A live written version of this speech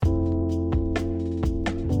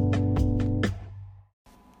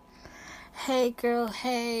Hey girl,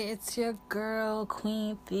 hey, it's your girl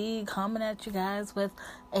Queen Thee coming at you guys with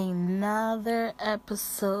another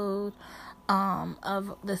episode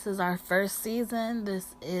of this is our first season.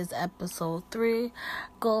 This is episode 3.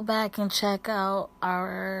 Go back and check out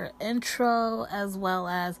our intro as well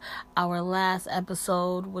as our last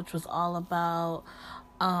episode, which was all about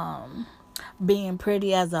being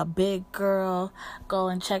pretty as a big girl. Go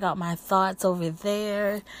and check out my thoughts over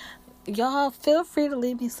there. Y'all feel free to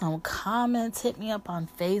leave me some comments. Hit me up on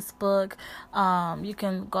Facebook. You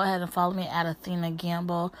can go ahead and follow me at Athena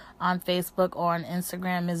Gamble on Facebook or on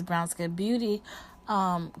Instagram, Ms. Brownskid Beauty.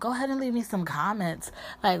 Go ahead and leave me some comments.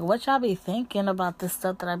 Like, what y'all be thinking about this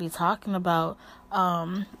stuff that I be talking about.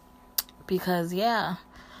 Because, yeah,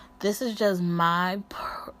 this is just my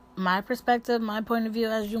perspective, my point of view,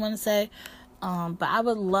 as you want to say. But I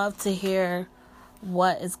would love to hear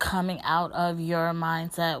what is coming out of your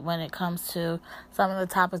mindset when it comes to some of the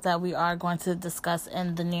topics that we are going to discuss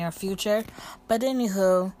in the near future. But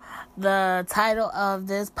anywho, the title of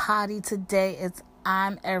this potty today is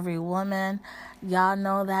I'm Every Woman. Y'all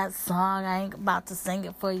know that song. I ain't about to sing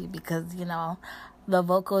it for you because, the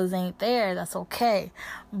vocals ain't there. That's okay.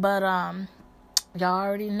 But y'all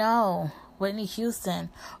already know Whitney Houston,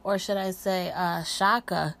 or should I say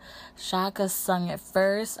Shaka. Shaka sung it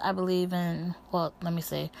first, I believe in,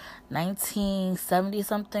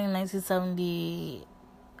 1970-something,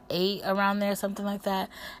 1978, around there, something like that.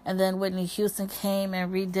 And then Whitney Houston came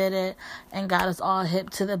and redid it and got us all hip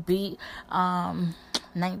to the beat.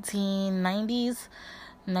 1990s.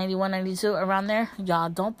 91, 92, around there. Y'all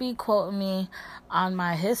don't be quoting me on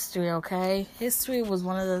my history, okay? History was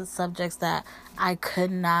one of the subjects that I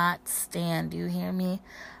could not stand. You hear me?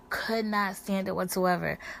 Could not stand it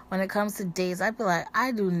whatsoever. When it comes to dates, I'd be like,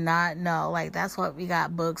 I do not know. Like, that's what we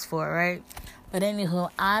got books for, right? But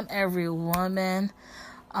anywho, I'm Every Woman.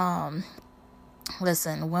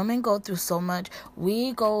 Listen, women go through so much.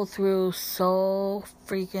 We go through so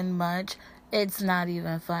freaking much. It's not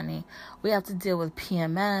even funny. We have to deal with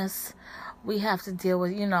PMS. We have to deal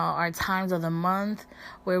with, our times of the month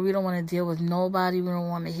where we don't want to deal with nobody. We don't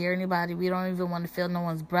want to hear anybody. We don't even want to feel no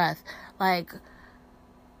one's breath. Like,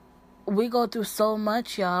 we go through so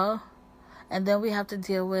much, y'all. And then we have to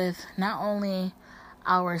deal with not only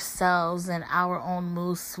ourselves and our own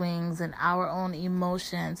mood swings and our own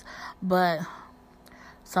emotions, but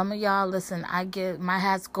some of y'all, listen, my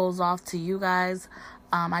hat goes off to you guys.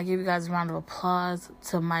 I give you guys a round of applause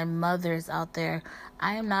to my mothers out there.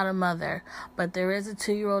 I am not a mother, but there is a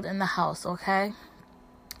 2-year-old in the house, okay?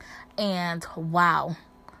 And wow,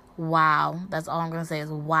 that's all I'm going to say is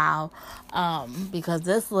wow. Because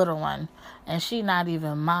this little one, and she not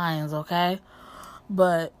even mine, okay?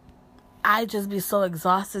 But I just be so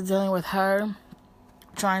exhausted dealing with her,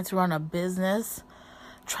 trying to run a business,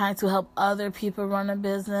 trying to help other people run a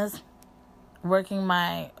business, working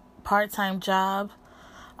my part-time job.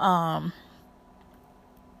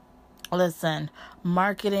 Listen,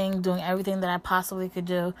 marketing, doing everything that I possibly could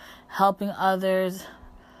do, helping others,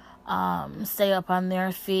 stay up on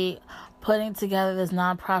their feet, putting together this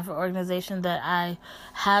nonprofit organization that I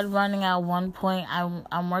had running at one point.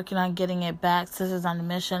 I'm working on getting it back. Sisters on a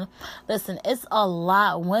Mission. Listen, it's a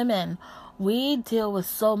lot. Women, we deal with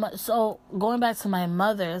so much. So going back to my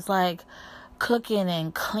mother, it's like cooking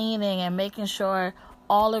and cleaning and making sure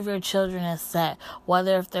all of your children is set,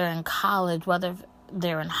 whether if they're in college, whether if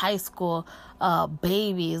they're in high school,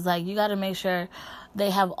 babies. Like, you got to make sure they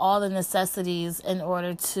have all the necessities in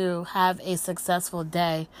order to have a successful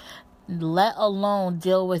day, let alone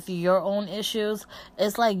deal with your own issues.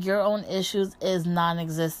 It's like your own issues is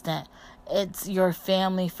non-existent. It's your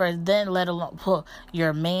family first, then let alone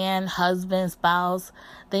your man, husband, spouse.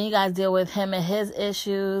 Then you guys deal with him and his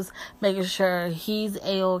issues, making sure he's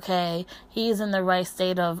A-okay, he's in the right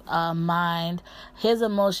state of mind, his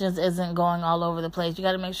emotions isn't going all over the place. You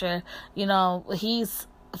got to make sure, he's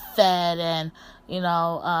fed and,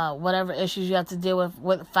 whatever issues you have to deal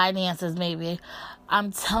with finances maybe.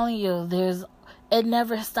 I'm telling you, it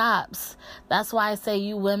never stops. That's why I say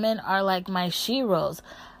you women are like my sheroes.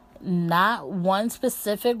 Not one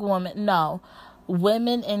specific woman, no.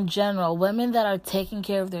 Women in general, women that are taking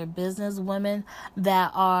care of their business, women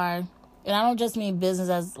that are, and I don't just mean business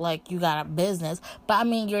as like you got a business, but I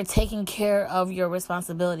mean you're taking care of your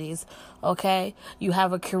responsibilities, okay? You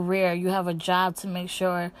have a career, you have a job to make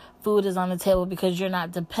sure food is on the table because you're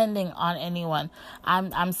not depending on anyone.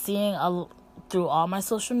 I'm seeing through all my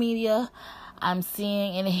social media, I'm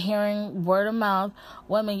seeing and hearing word of mouth,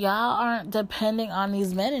 women, y'all aren't depending on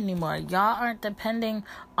these men anymore. Y'all aren't depending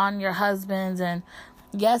on your husbands and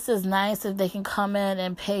Yes, it's nice if they can come in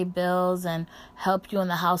and pay bills and help you in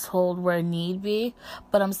the household where need be,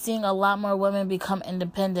 but I'm seeing a lot more women become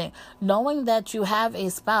independent, knowing that you have a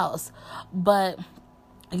spouse, but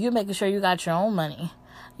you making sure you got your own money.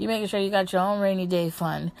 You making sure you got your own rainy day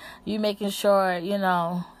fund. You making sure,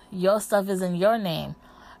 your stuff is in your name,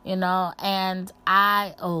 and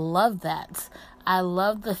I love that. I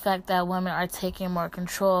love the fact that women are taking more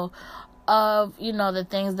control of, the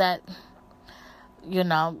things that,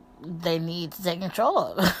 they need to take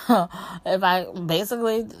control of.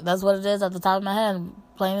 Basically, that's what it is at the top of my head,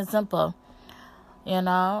 plain and simple.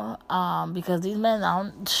 Because these men,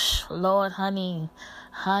 Lord, honey,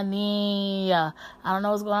 I don't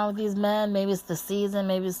know what's going on with these men. Maybe it's the season,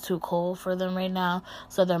 maybe it's too cold for them right now,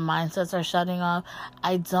 so their mindsets are shutting off.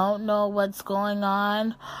 I don't know what's going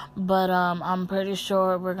on, but I'm pretty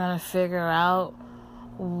sure we're gonna figure out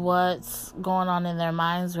what's going on in their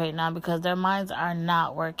minds right now, because their minds are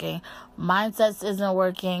not working. Mindsets isn't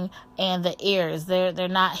working, and the ears, they're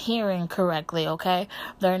not hearing correctly, okay?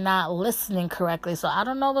 They're not listening correctly. So I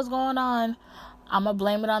don't know what's going on. I'm gonna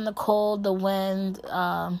blame it on the cold, the wind,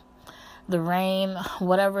 the rain,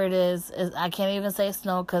 whatever it is. I can't even say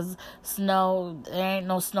snow, because there ain't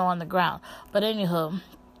no snow on the ground. But anywho,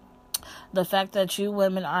 the fact that you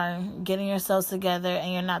women are getting yourselves together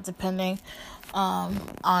and you're not depending on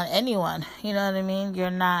anyone, you know what I mean? You're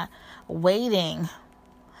not waiting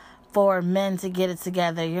for men to get it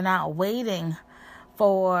together. You're not waiting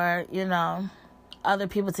for, other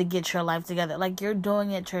people to get your life together. Like, you're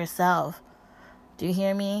doing it yourself. Do you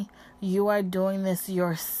hear me? You are doing this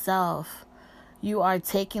yourself. You are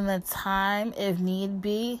taking the time, if need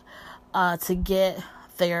be, to get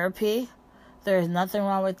therapy. There is nothing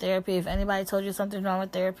wrong with therapy. If anybody told you something's wrong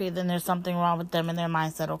with therapy, then there's something wrong with them and their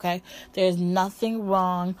mindset, okay? There's nothing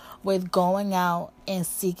wrong with going out and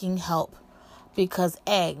seeking help. Because,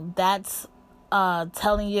 that's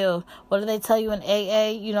telling you, what do they tell you in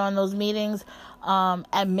AA, in those meetings?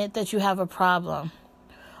 Admit that you have a problem.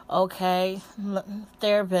 Okay,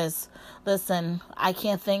 therapist, listen, I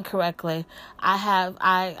can't think correctly. I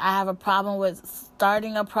have a problem with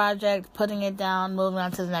starting a project, putting it down, moving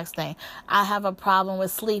on to the next thing. I have a problem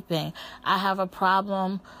with sleeping. I have a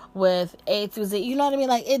problem with A through Z. You know what I mean?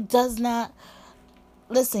 Like, it does not,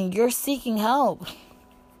 listen, you're seeking help.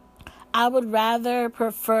 I would rather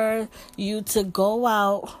prefer you to go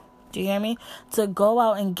out, do you hear me? To go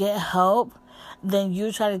out and get help than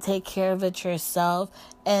you try to take care of it yourself,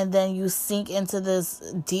 and then you sink into this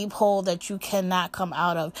deep hole that you cannot come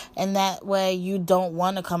out of, and that way you don't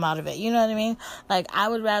want to come out of it. You know what I mean? Like, I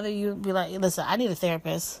would rather you be like, listen, I need a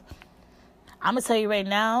therapist. I'm gonna tell you right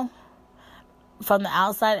now, from the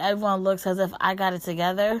outside, everyone looks as if I got it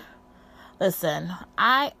together. Listen,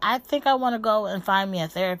 I think I want to go and find me a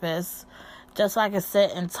therapist just so I can sit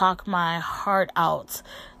and talk my heart out.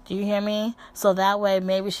 Do you hear me? So that way,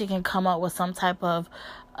 maybe she can come up with some type of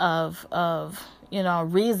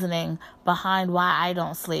reasoning behind why I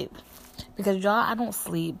don't sleep. Because, y'all, I don't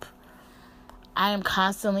sleep. I am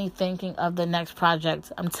constantly thinking of the next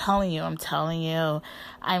project. I'm telling you.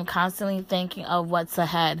 I am constantly thinking of what's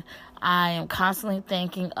ahead. I am constantly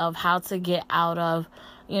thinking of how to get out of,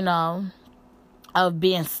 of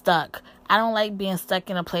being stuck. I don't like being stuck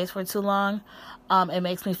in a place for too long. It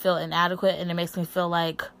makes me feel inadequate, and it makes me feel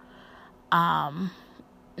like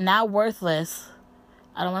not worthless.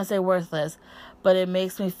 I don't want to say worthless, but it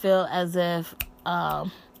makes me feel as if I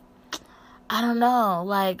don't know,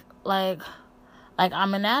 like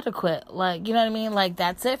I'm inadequate. Like, you know what I mean? Like,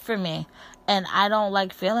 that's it for me. And I don't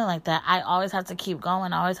like feeling like that. I always have to keep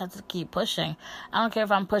going. I always have to keep pushing. I don't care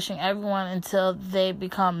if I'm pushing everyone until they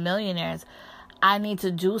become millionaires. I need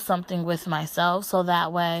to do something with myself so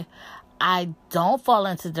that way I don't fall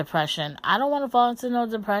into depression. I don't want to fall into no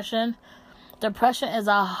depression. Depression is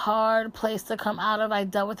a hard place to come out of. I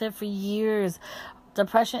dealt with it for years.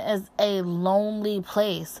 Depression is a lonely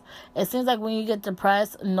place. It seems like when you get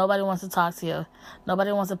depressed, nobody wants to talk to you.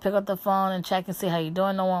 Nobody wants to pick up the phone and check and see how you're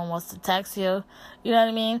doing. No one wants to text you. You know what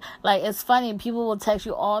I mean? Like, it's funny. People will text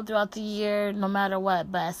you all throughout the year, no matter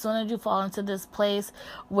what. But as soon as you fall into this place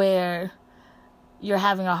where you're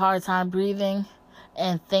having a hard time breathing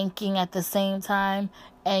and thinking at the same time,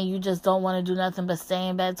 and you just don't want to do nothing but stay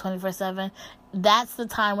in bed 24/7, that's the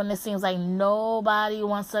time when it seems like nobody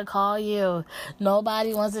wants to call you.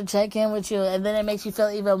 Nobody wants to check in with you. And then it makes you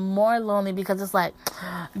feel even more lonely, because it's like,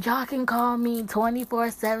 y'all can call me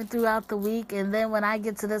 24/7 throughout the week, and then when I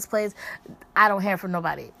get to this place, I don't hear from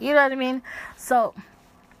nobody. You know what I mean? So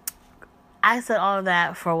I said all of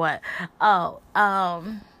that for what?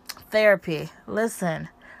 Therapy. Listen,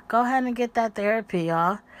 go ahead and get that therapy,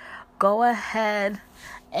 y'all. go ahead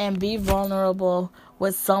and be vulnerable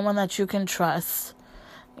with someone that you can trust.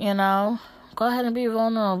 You know, go ahead and be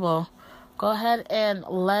vulnerable. Go ahead and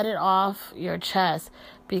let it off your chest,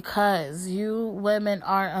 because you women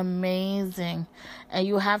are amazing, and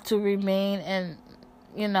you have to remain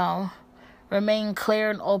clear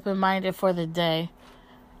and open-minded for the day.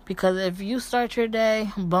 Because if you start your day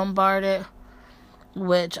bombarded,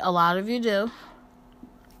 which a lot of you do,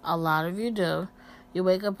 you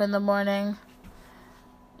wake up in the morning,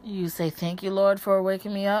 you say, thank you, Lord, for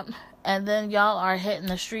waking me up, and then y'all are hitting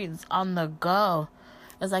the streets on the go.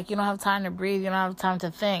 It's like you don't have time to breathe. You don't have time to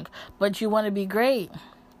think. But you want to be great.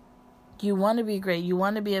 You want to be great. You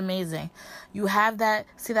want to be amazing. You have that.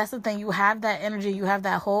 See, that's the thing. You have that energy. You have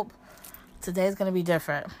that hope. Today's going to be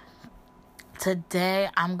different. Today,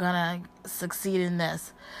 I'm going to succeed in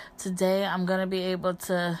this. Today, I'm going to be able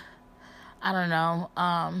to,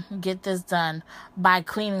 get this done by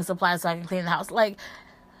cleaning supplies so I can clean the house. Like,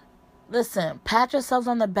 listen, pat yourselves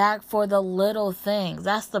on the back for the little things.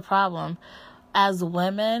 That's the problem. As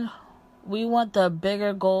women, we want the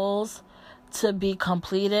bigger goals to be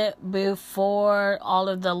completed before all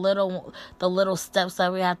of the little steps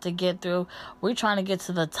that we have to get through. We're trying to get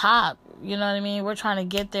to the top. You know what I mean? We're trying to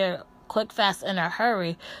get there quick, fast, in a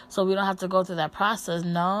hurry, so we don't have to go through that process.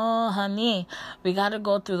 No, honey, we got to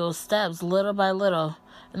go through those steps little by little.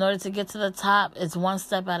 In order to get to the top, it's one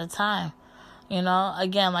step at a time. You know,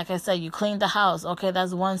 again, like I said, you cleaned the house. Okay,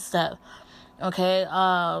 that's one step. Okay,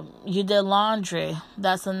 you did laundry.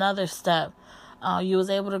 That's another step. You was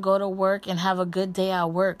able to go to work and have a good day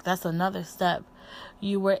at work. That's another step.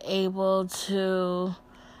 You were able to,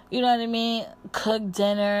 you know what I mean, cook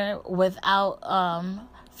dinner without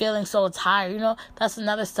feeling so tired. You know, that's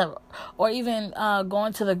another step. Or even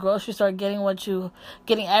going to the grocery store, getting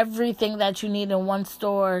everything that you need in one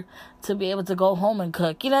store to be able to go home and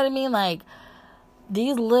cook. You know what I mean? Like,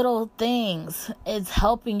 these little things is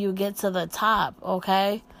helping you get to the top,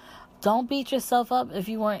 okay? Don't beat yourself up if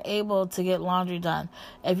you weren't able to get laundry done.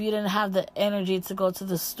 If you didn't have the energy to go to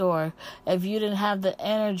the store. If you didn't have the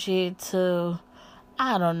energy to,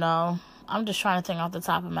 I don't know. I'm just trying to think off the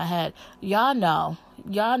top of my head. Y'all know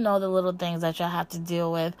the little things that y'all have to deal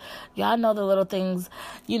with. Y'all know the little things,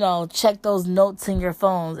 check those notes in your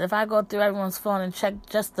phones. If I go through everyone's phone and check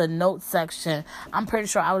just the notes section, I'm pretty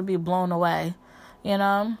sure I would be blown away. You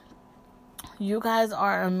know, you guys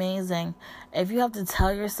are amazing. If you have to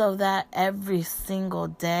tell yourself that every single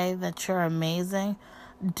day that you're amazing,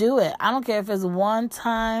 do it. I don't care if it's one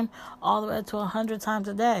time all the way to 100 times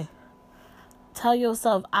a day. Tell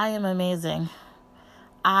yourself, I am amazing.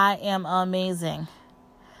 I am amazing.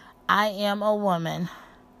 I am a woman.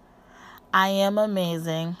 I am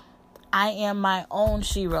amazing. I am my own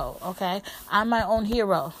hero, okay? I'm my own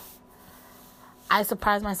hero. I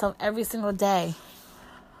surprise myself every single day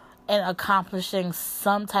in accomplishing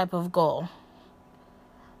some type of goal.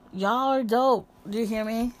 Y'all are dope. Do you hear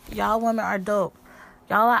me? Y'all women are dope.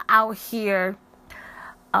 Y'all are out here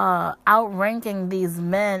outranking these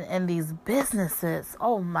men in these businesses.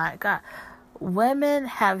 Oh my God. Women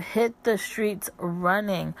have hit the streets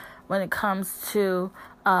running when it comes to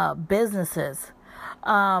businesses.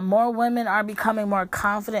 More women are becoming more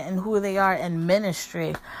confident in who they are in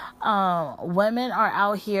ministry. Women are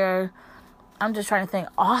out here, I'm just trying to think,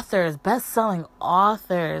 authors, best-selling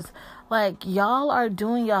authors. Like, y'all are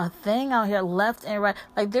doing y'all thing out here left and right.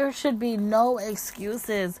 Like, there should be no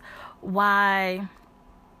excuses why,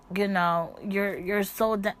 there's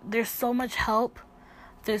so much help.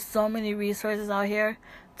 There's so many resources out here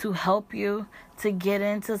to help you to get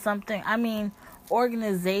into something. I mean,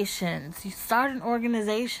 organizations. You start an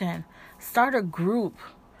organization. Start a group.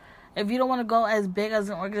 If you don't want to go as big as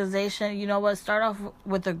an organization, you know what? Start off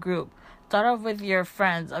with a group. Start off with your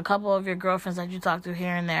friends, a couple of your girlfriends that you talk to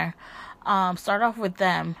here and there. Start off with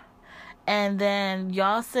them. And then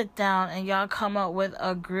y'all sit down and y'all come up with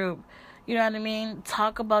a group. You know what I mean?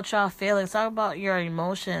 Talk about y'all feelings. Talk about your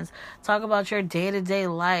emotions. Talk about your day-to-day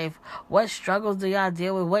life. What struggles do y'all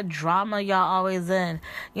deal with? What drama y'all always in?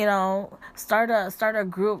 Start a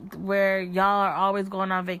group where y'all are always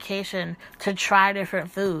going on vacation to try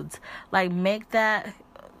different foods. Like,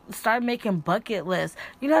 start making bucket lists.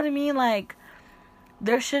 You know what I mean? Like,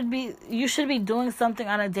 you should be doing something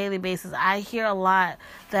on a daily basis. I hear a lot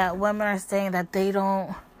that women are saying that they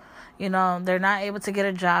don't, they're not able to get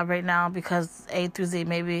a job right now because A through Z,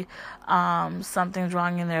 maybe something's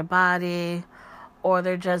wrong in their body, or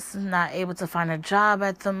they're just not able to find a job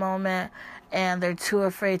at the moment, and they're too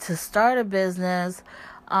afraid to start a business.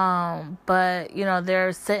 But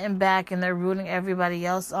they're sitting back and they're rooting everybody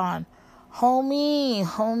else on. Homie,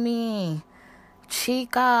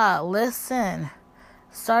 Chica, listen.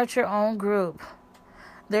 Start your own group.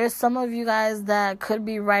 There's some of you guys that could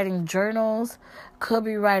be writing journals, could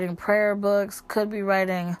be writing prayer books, could be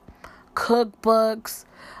writing cookbooks.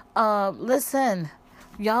 Listen,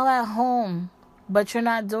 y'all at home, but you're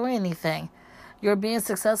not doing anything. You're being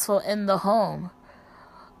successful in the home.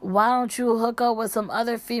 Why don't you hook up with some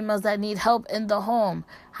other females that need help in the home?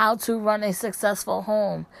 How to run a successful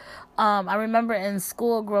home. I remember in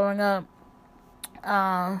school growing up,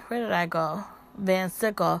 where did I go? Van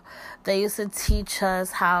Sickle. They used to teach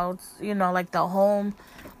us how, like the home.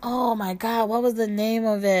 Oh my God, what was the name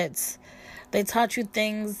of it? They taught you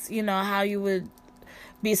things, how you would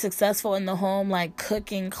be successful in the home, like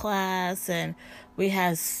cooking class, and we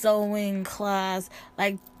had sewing class,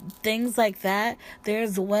 like things like that.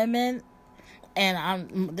 There's women,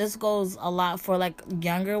 and this goes a lot for like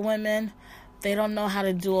younger women. They don't know how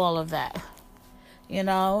to do all of that.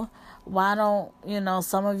 Why don't,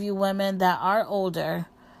 some of you women that are older,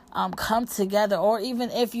 come together, or even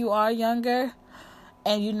if you are younger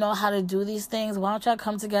and you know how to do these things, why don't y'all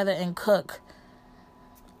come together and cook?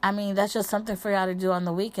 I mean, that's just something for y'all to do on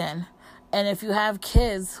the weekend. And if you have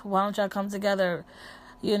kids, why don't y'all come together,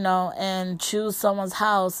 and choose someone's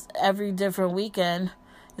house every different weekend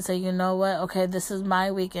and say, you know what, okay, this is my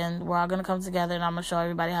weekend. We're all going to come together and I'm going to show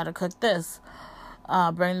everybody how to cook this.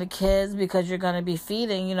 Bring the kids, because you're going to be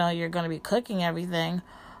feeding, you're going to be cooking everything.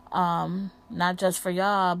 Not just for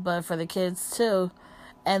y'all, but for the kids too.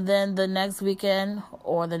 And then the next weekend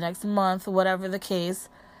or the next month, whatever the case,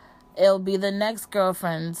 it'll be the next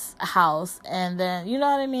girlfriend's house. And then, you know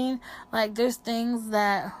what I mean? Like, there's things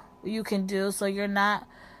that you can do so you're not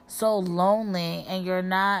so lonely, and you're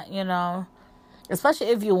not, especially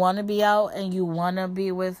if you want to be out and you want to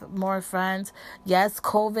be with more friends. Yes,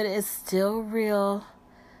 COVID is still real.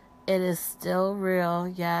 It is still real.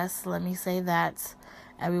 Yes, let me say that.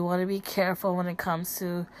 And we want to be careful when it comes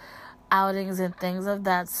to outings and things of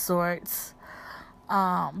that sort.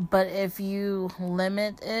 But if you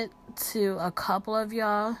limit it to a couple of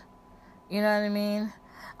y'all, you know what I mean?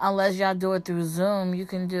 Unless y'all do it through Zoom, you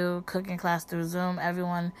can do cooking class through Zoom.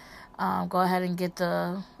 Everyone, go ahead and get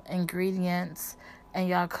the ingredients and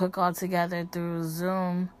y'all cook all together through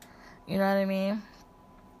Zoom. You know what I mean?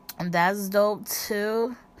 And that's dope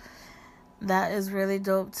too. That is really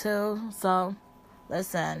dope too. So,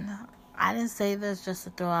 listen, I didn't say this just to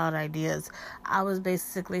throw out ideas. I was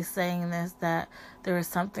basically saying this, that there is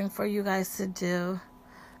something for you guys to do.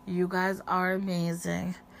 You guys are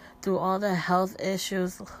amazing. Through all the health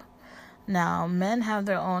issues. Now, men have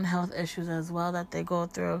their own health issues as well that they go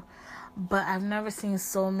through. But I've never seen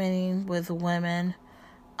so many with women.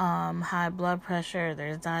 High blood pressure,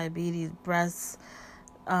 there's diabetes, breast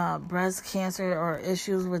cancer, or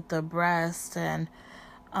issues with the breast, and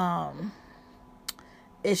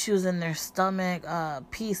issues in their stomach,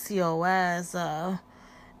 PCOS,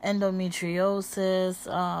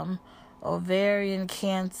 endometriosis, ovarian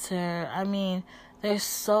cancer. I mean, there's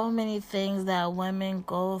so many things that women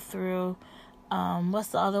go through. What's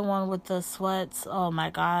the other one with the sweats? Oh my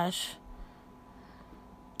gosh.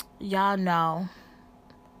 Y'all know.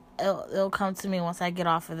 It'll come to me once I get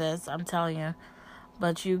off of this, I'm telling you.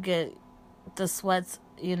 But you get the sweats,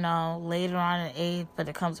 later on at 8, but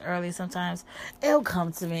it comes early sometimes. It'll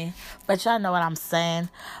come to me. But y'all know what I'm saying.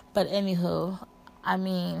 But anywho, I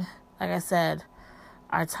mean, like I said,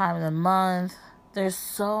 our time of the month, there's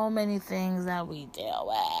so many things that we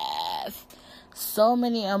deal with. So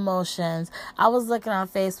many emotions. I was looking on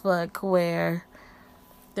Facebook where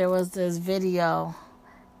there was this video,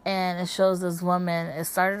 and it shows this woman. It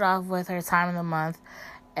started off with her time of the month,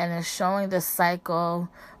 and it's showing the cycle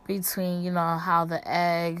between, how the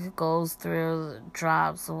egg goes through,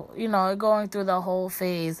 drops, going through the whole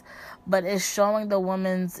phase. But it's showing the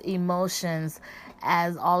woman's emotions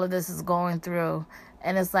as all of this is going through.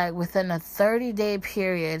 And it's like within a 30-day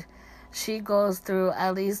period, she goes through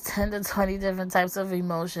at least 10 to 20 different types of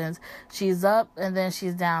emotions. She's up and then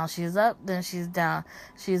she's down. She's up, then she's down.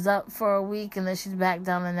 She's up for a week and then she's back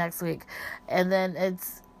down the next week. And then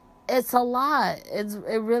it's a lot. It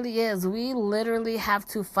really is. We literally have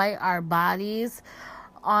to fight our bodies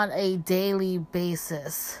on a daily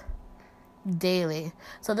basis. Daily.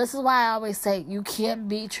 So this is why I always say you can't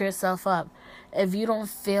beat yourself up. If you don't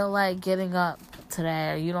feel like getting up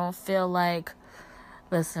today, or you don't feel like,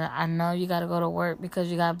 listen, I know you got to go to work because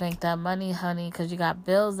you got to make that money, honey, because you got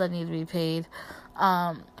bills that need to be paid.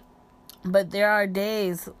 But there are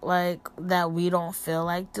days like that we don't feel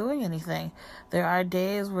like doing anything. There are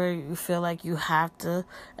days where you feel like you have to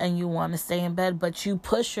and you want to stay in bed, but you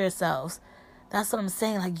push yourselves. That's what I'm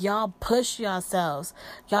saying. Like, y'all push yourselves.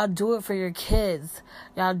 Y'all do it for your kids.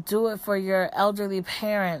 Y'all do it for your elderly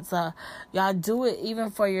parents. Y'all do it even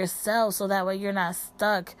for yourself, so that way you're not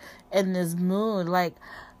stuck in this mood. Like,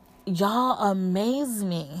 y'all amaze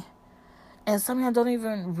me. And some of y'all don't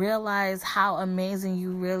even realize how amazing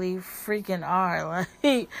you really freaking are.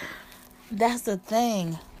 Like, that's the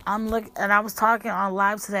thing. And I was talking on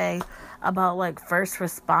live today about, like, first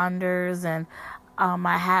responders, and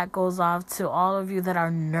my hat goes off to all of you that are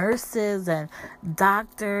nurses and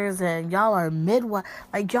doctors, and y'all are midwives.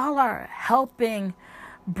 Like, y'all are helping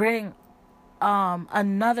bring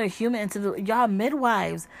another human into y'all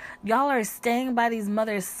midwives. Y'all are staying by these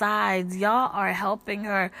mothers' sides. Y'all are helping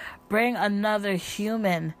her bring another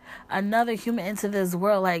human into this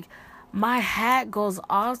world. Like, my hat goes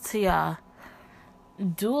off to y'all.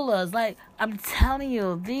 Doulas, like, I'm telling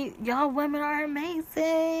you, y'all women are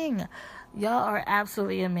amazing. Y'all are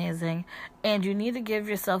absolutely amazing, and you need to give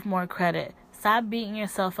yourself more credit. Stop beating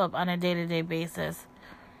yourself up on a day-to-day basis.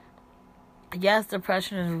 Yes,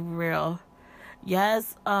 depression is real.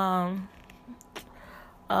 Yes, I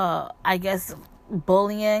guess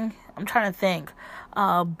bullying. I'm trying to think.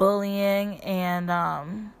 Bullying and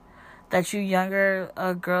that you younger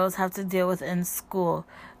girls have to deal with in school.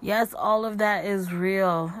 Yes, all of that is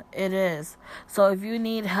real. It is. So if you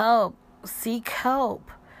need help, seek help.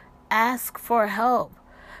 Ask for help.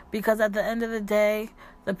 Because at the end of the day,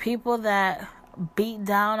 the people that beat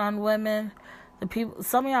down on women,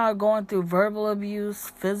 some of y'all are going through verbal abuse,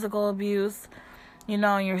 physical abuse. You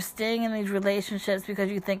know, and you're staying in these relationships because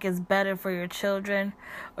you think it's better for your children,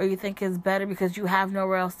 or you think it's better because you have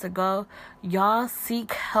nowhere else to go. Y'all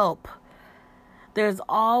seek help. There's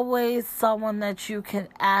always someone that you can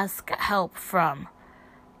ask help from.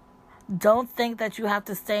 Don't think that you have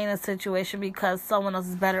to stay in a situation because someone else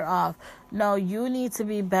is better off. No, you need to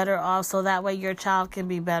be better off so that way your child can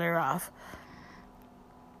be better off.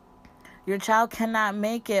 Your child cannot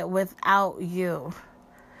make it without you.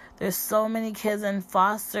 There's so many kids in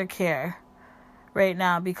foster care right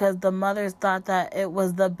now because the mothers thought that it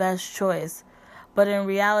was the best choice. But in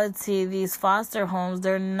reality, these foster homes,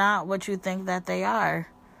 they're not what you think that they are.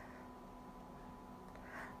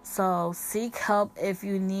 So seek help if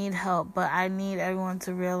you need help. But I need everyone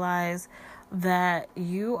to realize that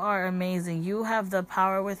you are amazing. You have the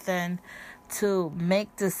power within to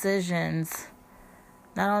make decisions,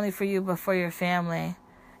 not only for you, but for your family.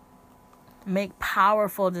 Make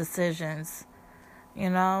powerful decisions. You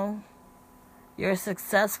know, you're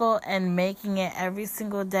successful in making it every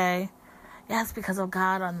single day. Yes, because of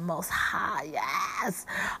God on the Most High. Yes.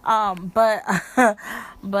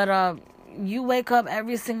 But you wake up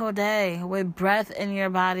every single day with breath in your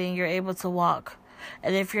body and you're able to walk.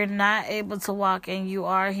 And if you're not able to walk and you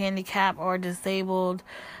are handicapped or disabled,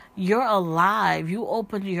 you're alive. You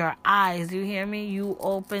opened your eyes. You hear me? You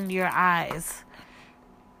opened your eyes.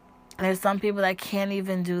 There's some people that can't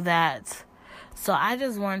even do that. So I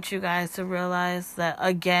just want you guys to realize that,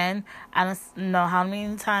 again, I don't know how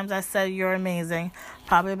many times I said you're amazing.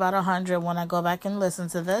 Probably about 100 when I go back and listen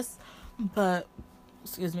to this. But,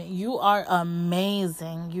 excuse me, you are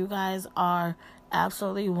amazing. You guys are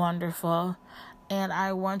absolutely wonderful. And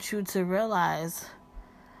I want you to realize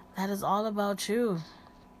that it's all about you.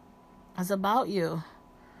 It's about you.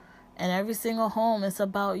 And every single home, it's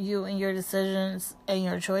about you and your decisions and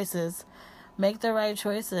your choices. Make the right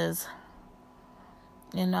choices.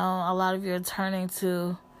 You know, a lot of you are turning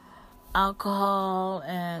to alcohol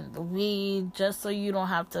and weed just so you don't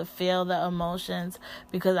have to feel the emotions,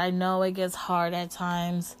 because I know it gets hard at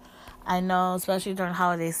times. I know, especially during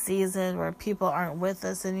holiday season where people aren't with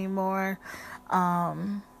us anymore.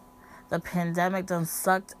 The pandemic done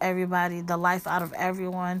sucked the life out of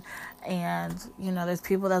everyone. And, you know, there's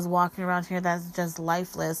people that's walking around here that's just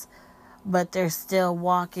lifeless, but they're still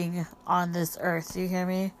walking on this earth. You hear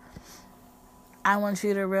me? I want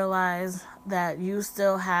you to realize that you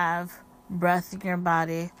still have breath in your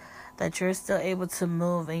body, that you're still able to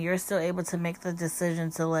move, and you're still able to make the decision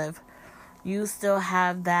to live. You still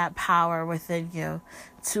have that power within you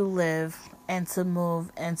to live and to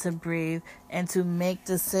move and to breathe and to make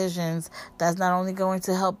decisions that's not only going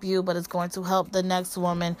to help you, but it's going to help the next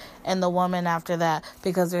woman and the woman after that.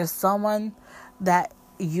 Because there's someone that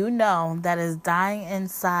you know that is dying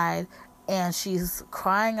inside and she's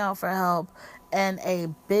crying out for help in a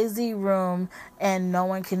busy room and no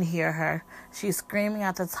one can hear her. She's screaming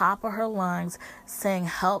at the top of her lungs saying,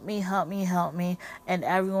 help me, help me, help me. And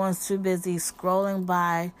everyone's too busy scrolling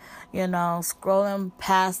by, scrolling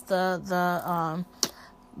past the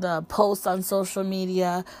the posts on social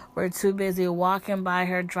media. We're too busy walking by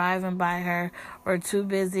her, driving by her. We're too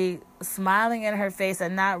busy smiling in her face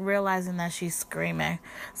and not realizing that she's screaming.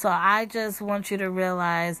 So I just want you to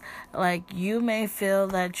realize, like, you may feel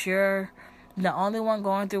that you're the only one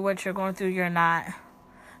going through what you're going through. You're not.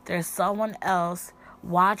 There's someone else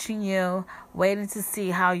watching you, waiting to see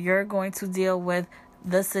how you're going to deal with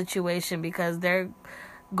the situation, because they're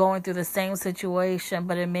going through the same situation,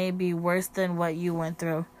 but it may be worse than what you went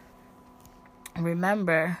through.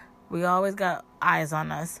 Remember, we always got eyes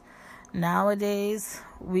on us. Nowadays,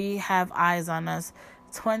 we have eyes on us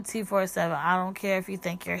 24/7. I don't care if you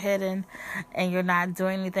think you're hidden and you're not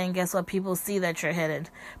doing anything. Guess what? People see that you're hidden.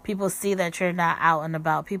 People see that you're not out and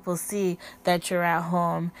about. People see that you're at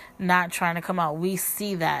home, not trying to come out. We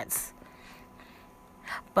see that.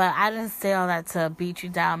 But I didn't say all that to beat you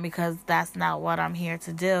down, because that's not what I'm here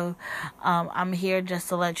to do. I'm here just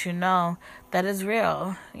to let you know that it's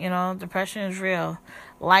real. Depression is real.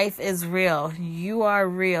 Life is real. You are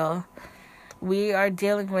real. We are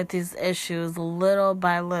dealing with these issues little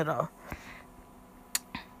by little.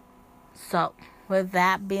 So, with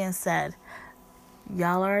that being said,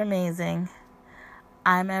 y'all are amazing.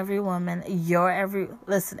 I'm every woman.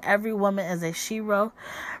 Listen, every woman is a shero.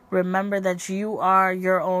 Remember that you are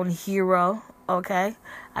your own hero, okay?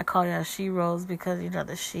 I call y'all sheroes because,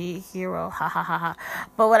 the she hero, ha ha ha ha.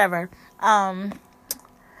 But whatever.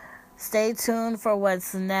 Stay tuned for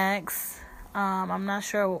what's next. I'm not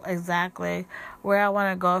sure exactly where I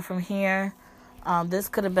want to go from here. This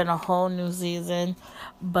could have been a whole new season,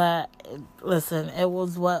 but listen, it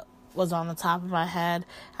was what was on the top of my head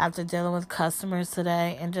after dealing with customers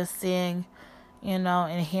today and just seeing,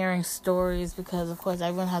 and hearing stories, because of course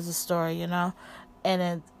everyone has a story,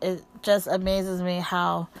 and it just amazes me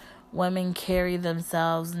how women carry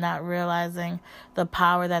themselves, not realizing the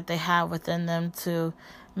power that they have within them to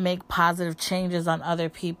make positive changes on other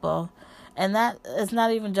people. And that it's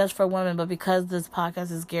not even just for women, but because this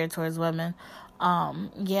podcast is geared towards women,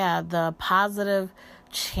 the positive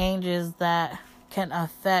changes that can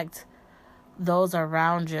affect those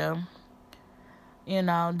around you.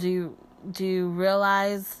 Do you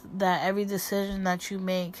realize that every decision that you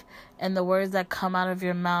make and the words that come out of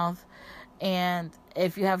your mouth, and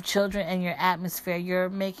if you have children in your atmosphere, you're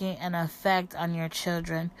making an effect on your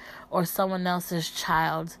children or someone else's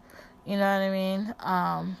child. You know what I mean?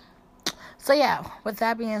 So yeah, with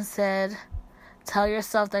that being said, tell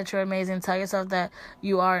yourself that you're amazing. Tell yourself that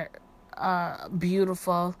you are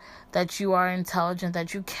beautiful, that you are intelligent,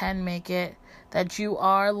 that you can make it, that you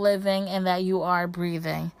are living, and that you are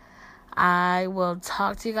breathing. I will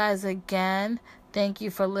talk to you guys again. Thank you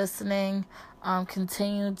for listening.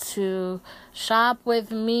 Continue to shop with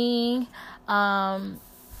me.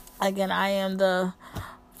 Again, I am the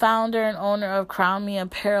founder and owner of Crown Me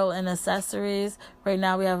Apparel and Accessories. Right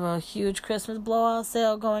now we have a huge Christmas blowout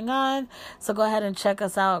sale going on. So go ahead and check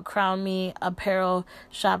us out,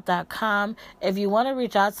 crownmeapparelshop.com. If you want to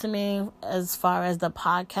reach out to me as far as the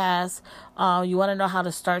podcast, you want to know how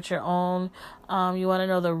to start your own, you want to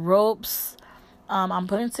know the ropes, I'm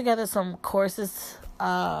putting together some courses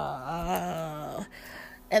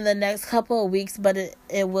in the next couple of weeks, but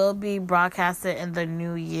it will be broadcasted in the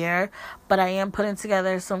new year. But I am putting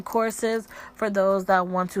together some courses for those that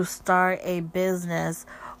want to start a business,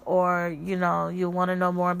 or, you want to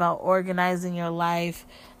know more about organizing your life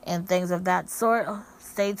and things of that sort.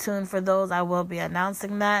 Stay tuned for those. I will be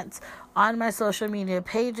announcing that on my social media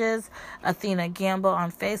pages, Athena Gamble on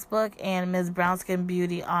Facebook and Ms. Brownskin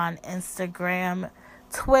Beauty on Instagram,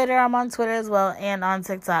 Twitter. I'm on Twitter as well, and on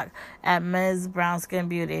TikTok at Ms. Brownskin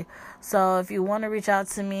Beauty. So if you want to reach out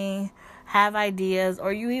to me, have ideas,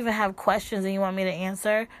 or you even have questions and you want me to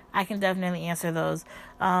answer, I can definitely answer those.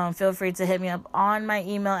 Feel free to hit me up on my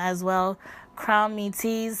email as well,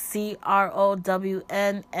 crownmetees,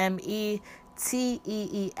 CROWNMETEES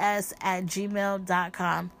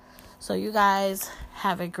So you guys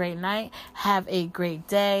have a great night. Have a great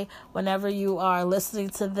day. Whenever you are listening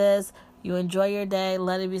to this, you enjoy your day.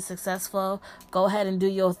 Let it be successful. Go ahead and do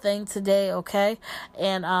your thing today, okay?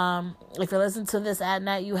 And if you're listening to this at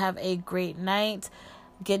night, you have a great night.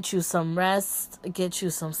 Get you some rest. Get you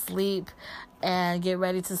some sleep. And get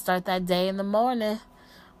ready to start that day in the morning.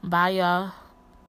 Bye, y'all.